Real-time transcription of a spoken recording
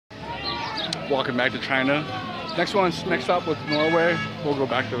walking back to China. Next stop was Norway. We'll go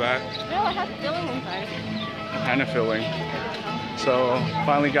back to that. No, it has filling inside. Kind of filling. So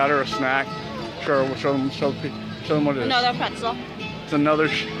finally got her a snack. Sure, we'll show them what it is. Another pretzel.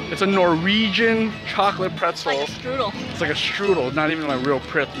 It's a Norwegian chocolate pretzel. It's like a strudel. It's like a strudel, not even like real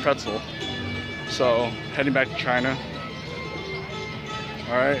pretzel. So heading back to China.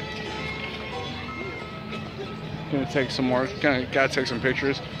 All right. Gonna take some more. Gotta take some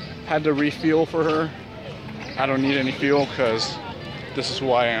pictures. Had to refuel for her. I don't need any fuel because this is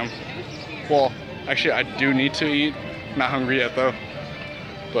who I am. Well, actually, I do need to eat. Not hungry yet though.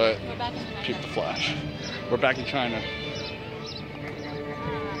 But keep the flash. We're back in China.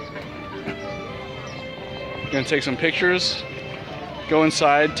 Gonna take some pictures. Go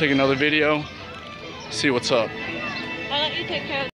inside, take another video. See what's up. I'll let you take care of